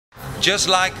Just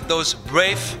like those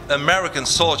brave American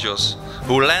soldiers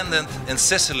who landed in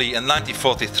Sicily in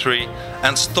 1943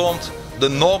 and stormed the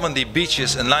Normandy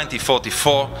beaches in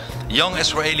 1944, young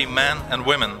Israeli men and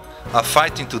women are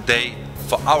fighting today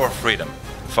for our freedom,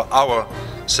 for our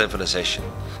civilization.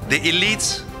 The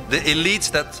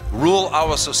elites that rule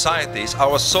our societies,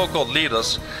 our so-called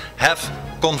leaders, have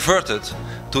converted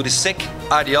to the sick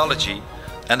ideology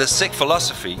and the sick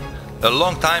philosophy a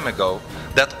long time ago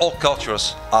that all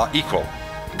cultures are equal.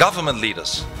 Government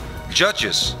leaders,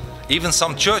 judges, even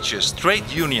some churches, trade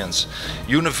unions,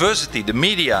 university, the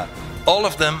media, all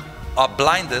of them are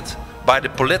blinded by the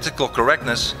political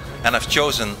correctness and have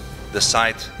chosen the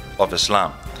side of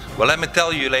Islam. Well, let me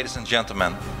tell you, ladies and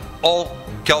gentlemen, all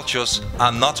cultures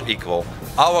are not equal.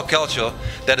 Our culture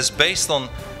that is based on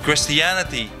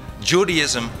Christianity,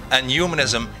 Judaism and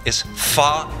humanism is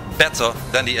far better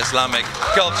than the Islamic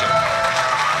culture.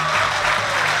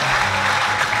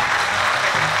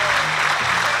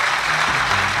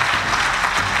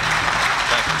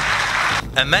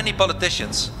 And many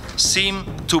politicians seem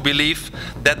to believe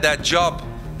that their job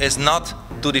is not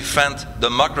to defend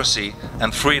democracy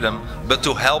and freedom, but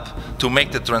to help to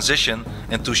make the transition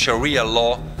into Sharia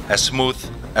law as smooth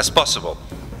as possible.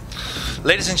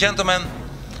 Ladies and gentlemen,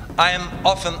 I am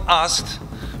often asked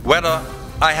whether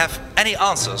I have any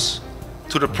answers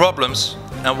to the problems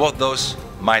and what those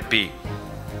might be.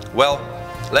 Well,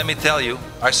 let me tell you,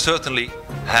 I certainly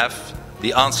have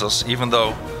the answers, even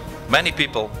though many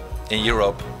people in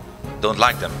Europe don't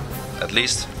like them, at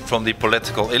least from the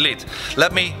political elite.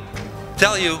 Let me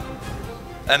tell you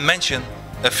and mention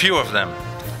a few of them.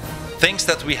 Things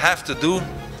that we have to do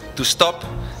to stop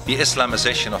the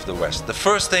Islamization of the West. The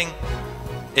first thing,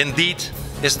 indeed,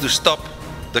 is to stop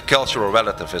the cultural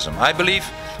relativism. I believe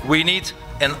we need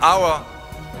in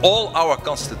all our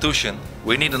constitution,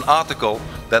 we need an article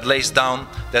that lays down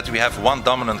that we have one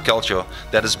dominant culture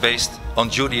that is based on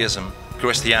Judaism,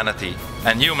 Christianity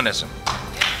and humanism.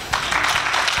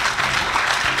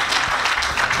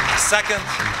 Second,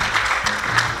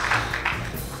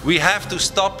 we have to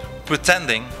stop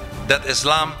pretending that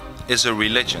Islam is a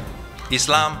religion.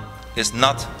 Islam is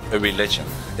not a religion.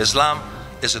 Islam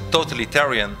is a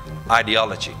totalitarian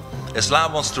ideology.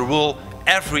 Islam wants to rule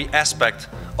every aspect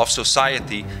of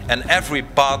society and every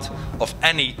part of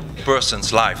any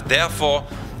person's life. Therefore,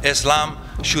 Islam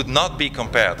should not be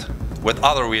compared with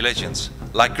other religions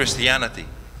like Christianity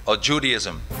or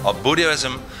Judaism or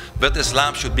Buddhism, but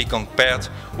Islam should be compared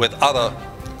with other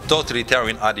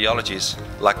totalitarian ideologies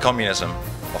like communism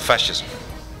or fascism.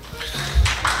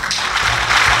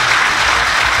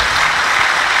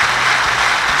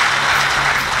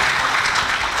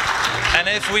 And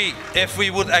if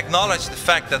we would acknowledge the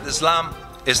fact that Islam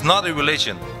is not a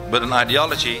religion but an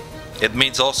ideology, it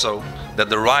means also that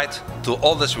the right to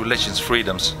all these religious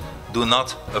freedoms do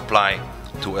not apply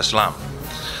to Islam.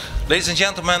 Ladies and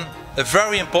gentlemen, a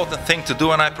very important thing to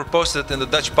do, and I proposed it in the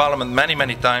Dutch parliament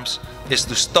many times, is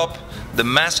to stop the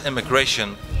mass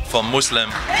immigration from Muslim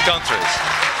countries.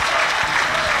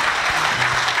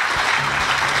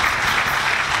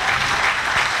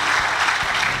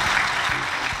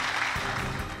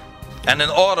 And in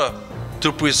order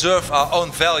to preserve our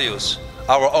own values,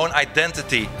 our own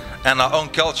identity and our own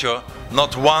culture,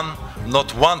 not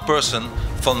one person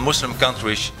from Muslim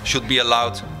countries should be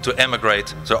allowed to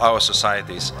emigrate to our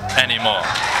societies anymore.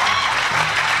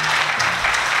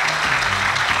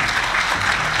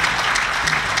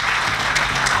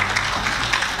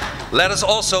 Let us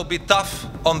also be tough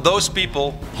on those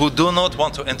people who do not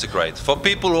want to integrate. For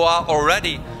people who are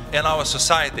already in our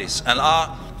societies and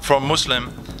are from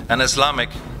Muslim and Islamic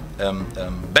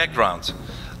background,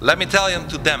 let me tell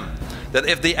to them that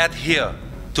if they adhere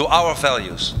to our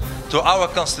values, to our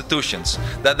constitutions,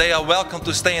 that they are welcome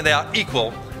to stay and they are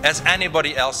equal as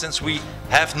anybody else, since we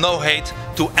have no hate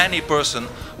to any person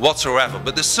whatsoever.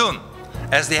 But as soon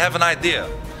as they have an idea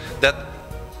that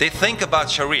they think about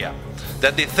Sharia,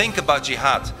 that they think about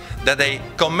jihad, that they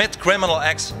commit criminal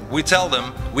acts, we tell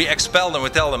them, we expel them, we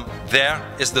tell them, there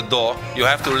is the door, you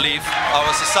have to leave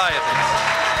our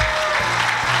society.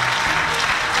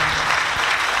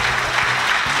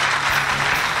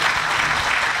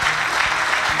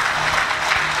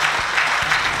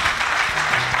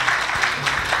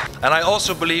 And I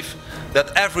also believe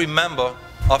that every member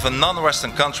of a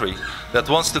non-Western country that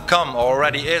wants to come or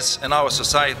already is in our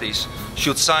societies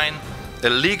should sign a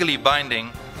legally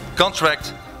binding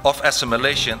contract of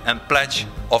assimilation and pledge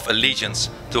of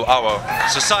allegiance to our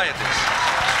societies.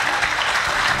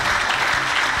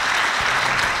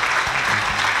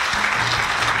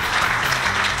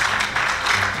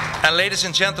 And ladies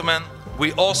and gentlemen,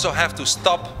 we also have to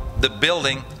stop the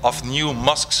building of new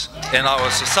mosques in our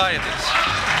societies.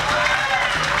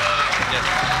 Yes.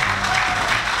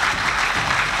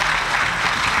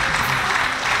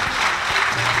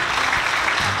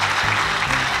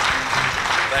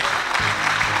 Thank you.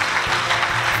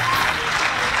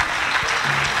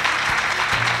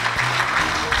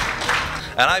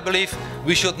 And I believe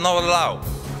we should not allow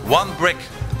one brick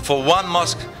for one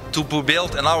mosque to be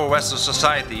built in our Western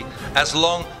society as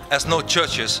long as no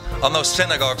churches or no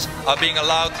synagogues are being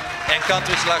allowed in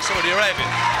countries like Saudi Arabia.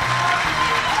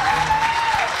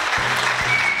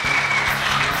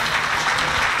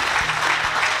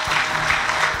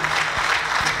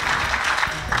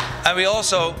 And we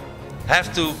also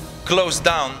have to close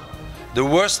down the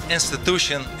worst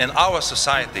institution in our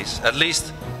societies, at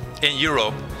least in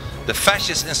Europe, the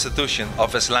fascist institution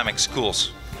of Islamic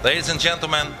schools. Ladies and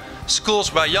gentlemen,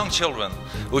 schools where young children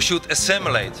who should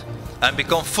assimilate and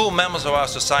become full members of our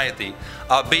society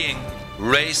are being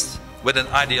raised with an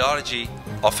ideology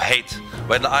of hate,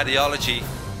 with an ideology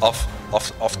of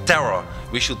terror.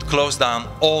 We should close down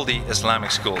all the Islamic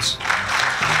schools.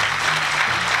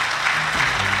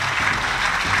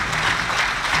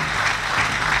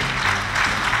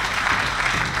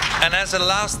 And as a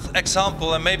last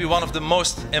example, and maybe one of the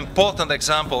most important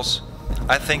examples,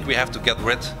 I think we have to get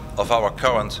rid of our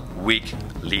current weak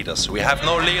leaders. We have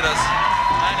no leaders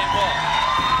anymore.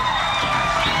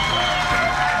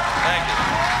 Thank you.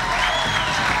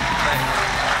 Thank you.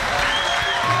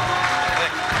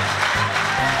 Thank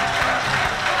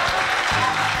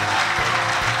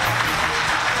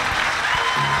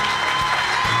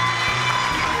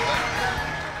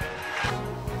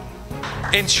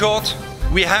you. In short,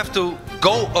 we have to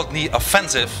go on the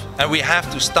offensive and we have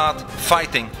to start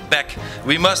fighting back.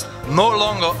 We must no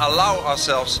longer allow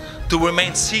ourselves to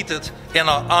remain seated in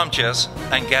our armchairs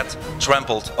and get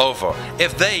trampled over.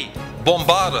 If they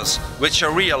bombard us with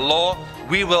Sharia law,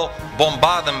 we will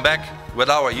bombard them back with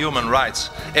our human rights.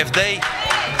 If they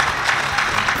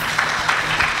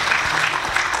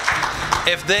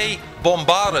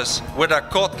bombard us with our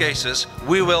court cases,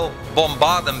 we will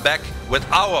bombard them back with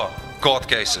our court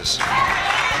cases.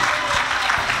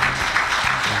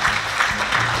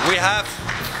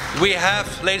 We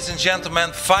have, ladies and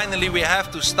gentlemen, finally we have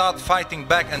to start fighting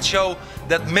back and show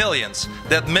that millions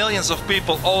of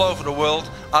people all over the world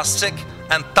are sick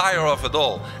and tired of it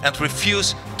all and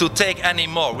refuse to take any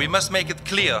more. We must make it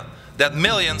clear that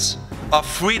millions of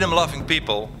freedom-loving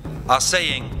people are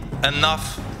saying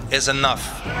enough is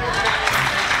enough.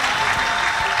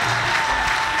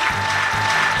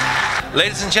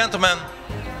 Ladies and gentlemen,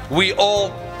 we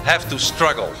all have to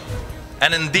struggle,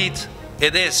 and indeed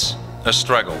it is a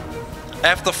struggle.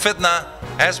 After fitna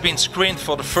has been screened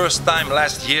for the first time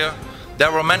last year,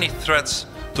 there were many threats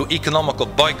to economical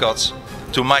boycotts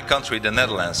to my country, the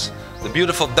Netherlands. The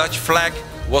beautiful Dutch flag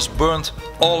was burned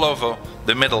all over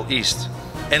the Middle East.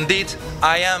 Indeed,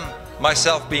 I am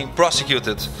myself being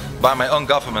prosecuted by my own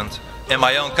government in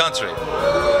my own country.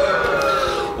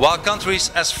 While countries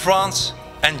as France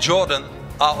and Jordan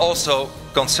are also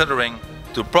considering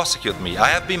to prosecute me. I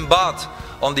have been barred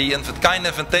on the kind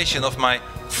invitation of my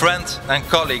friend and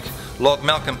colleague Lord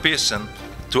Malcolm Pearson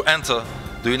to enter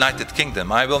the United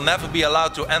Kingdom. I will never be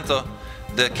allowed to enter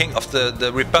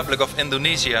the Republic of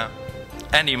Indonesia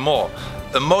anymore.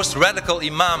 The most radical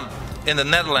imam in the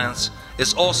Netherlands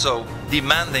is also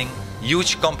demanding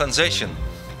huge compensation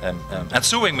and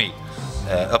suing me.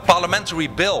 A parliamentary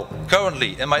bill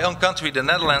currently in my own country, the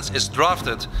Netherlands, is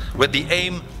drafted with the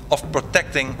aim of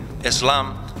protecting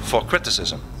Islam for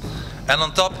criticism. And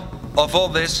on top of all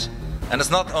this, and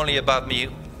it's not only about me,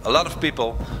 a lot of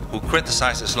people who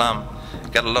criticize Islam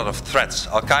get a lot of threats.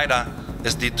 Al-Qaeda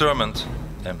is determined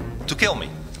to kill me.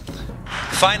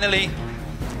 Finally,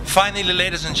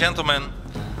 ladies and gentlemen,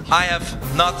 I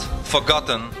have not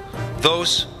forgotten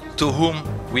those to whom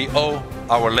we owe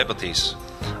our liberties.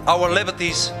 Our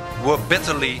liberties were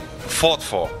bitterly fought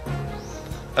for.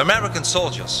 American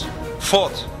soldiers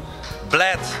fought,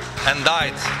 bled and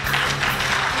died.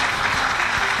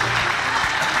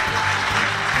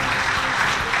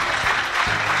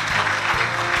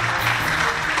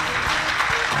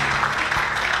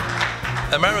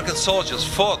 American soldiers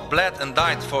fought, bled and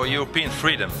died for European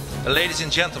freedom. Ladies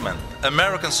and gentlemen,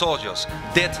 American soldiers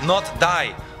did not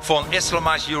die for an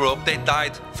Islamized Europe, they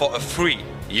died for a free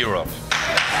Europe.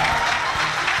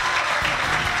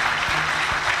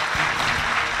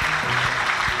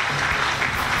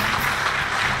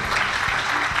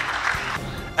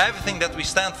 Everything that we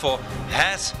stand for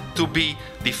has to be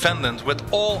defended with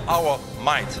all our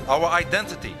might, our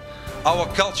identity, our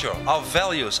culture, our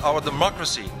values, our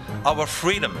democracy, our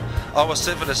freedom, our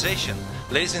civilization.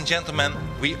 Ladies and gentlemen,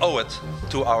 we owe it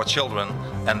to our children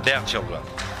and their children.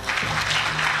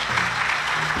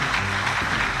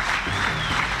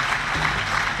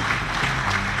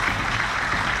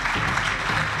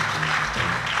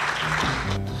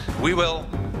 We will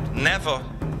never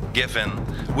give in.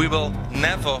 We will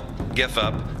never give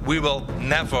up. We will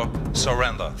never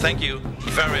surrender. Thank you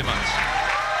very much.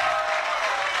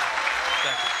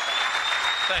 Thank you.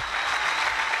 Thank you.